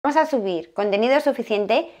Vamos a subir contenido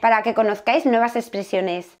suficiente para que conozcáis nuevas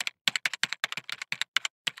expresiones.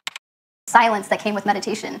 Silence that came with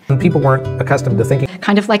meditation. People weren't accustomed to thinking.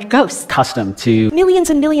 Kind of like ghosts. Accustomed to. Millions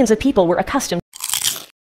and millions of people were accustomed.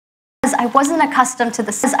 I wasn't accustomed to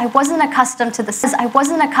the silence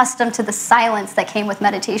that came with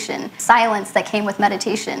meditation. Silence that came with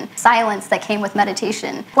meditation. Silence that came with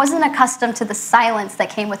meditation. Wasn't accustomed to the silence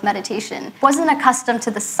that came with meditation. Wasn't accustomed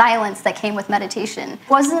to the silence that came with meditation.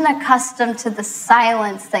 Wasn't accustomed to the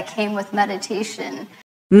silence that came with meditation.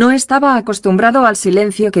 No estaba acostumbrado al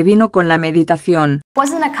silencio que vino con la meditación.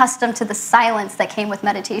 Wasn't accustomed to the silence that came with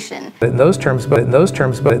meditation. In those terms,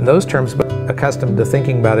 accustomed to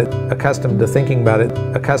thinking about it, accustomed to thinking about it,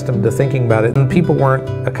 accustomed to thinking about it. And people weren't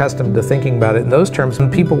accustomed to thinking about it in those terms. And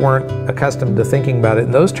people weren't accustomed to thinking about it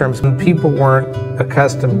in those terms. And people weren't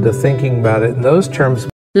accustomed to thinking about it in those terms.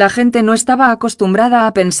 La gente no estaba acostumbrada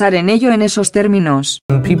a pensar en ello en esos términos.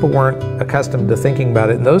 People weren't accustomed to thinking about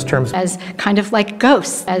it in those terms. As kind of like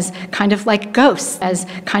ghosts, as kind of like ghosts, as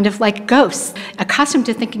kind of like ghosts. Accustomed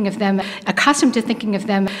to thinking of them, accustomed to thinking of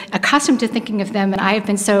them, accustomed to thinking of them, and I have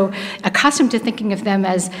been so accustomed to thinking of them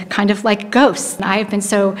as kind of like ghosts. And I have been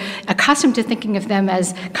so accustomed to thinking of them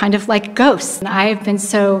as kind of like ghosts. And I have been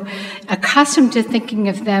so accustomed to thinking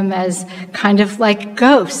of them as kind of like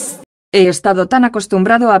ghosts. He estado tan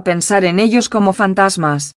acostumbrado a pensar en ellos como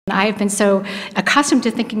fantasmas. I have been so accustomed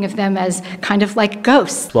to thinking of them as kind of like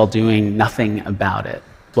ghosts. While doing nothing about it.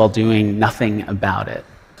 While doing nothing about it.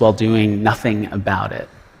 While doing nothing about it.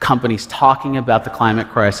 Companies talking about the climate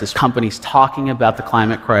crisis. Companies talking about the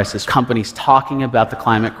climate crisis. Companies talking about the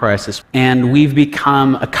climate crisis. And we've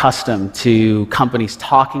become accustomed to companies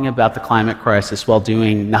talking about the climate crisis while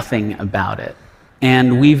doing nothing about it.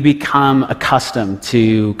 And we've become accustomed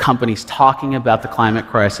to companies talking about the climate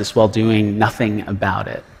crisis while doing nothing about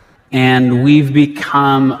it. And we've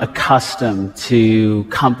become accustomed to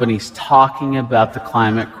companies talking about the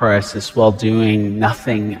climate crisis while doing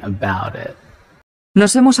nothing about it.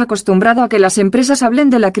 Nos hemos acostumbrado a que las empresas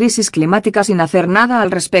hablen de la crisis climática sin hacer nada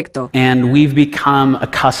al respecto. And we've become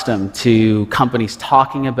accustomed to companies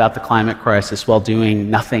talking about the climate crisis while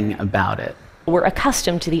doing nothing about it. We're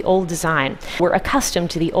accustomed to the old design. We're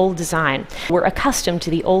accustomed to the old design. We're accustomed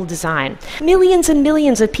to the old design. Millions and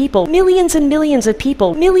millions of people, millions and millions of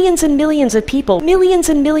people, millions and millions of people, millions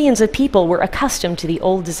and millions of people were accustomed to the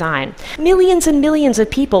old design. Millions and millions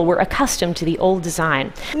of people were accustomed to the old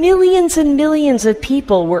design. Millions and millions of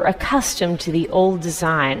people were accustomed to the old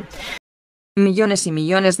design. Millones y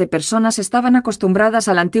millones de personas estaban acostumbradas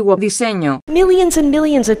al antiguo diseño. Millions and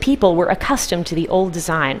millions of people were accustomed to the old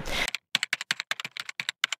design.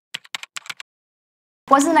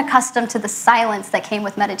 Wasn't accustomed to the silence that came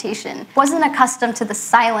with meditation. Wasn't accustomed to the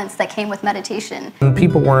silence that came with meditation.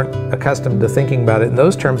 People weren't accustomed to thinking about it in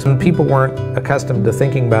those terms. People weren't accustomed to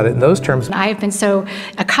thinking about it in those terms. I have been so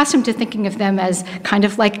accustomed to thinking of them as kind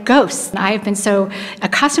of like ghosts. I have been so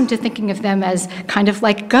accustomed to thinking of them as kind of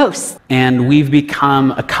like ghosts. And we've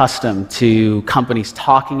become accustomed to companies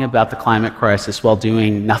talking about the climate crisis while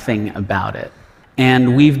doing nothing about it.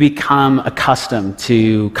 And we've become accustomed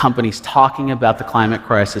to companies talking about the climate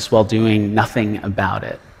crisis while doing nothing about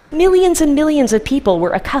it. Millions and millions of people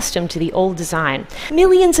were accustomed to the old design.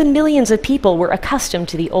 Millions and millions of people were accustomed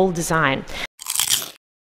to the old design.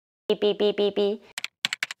 Beep, beep, beep, beep, beep.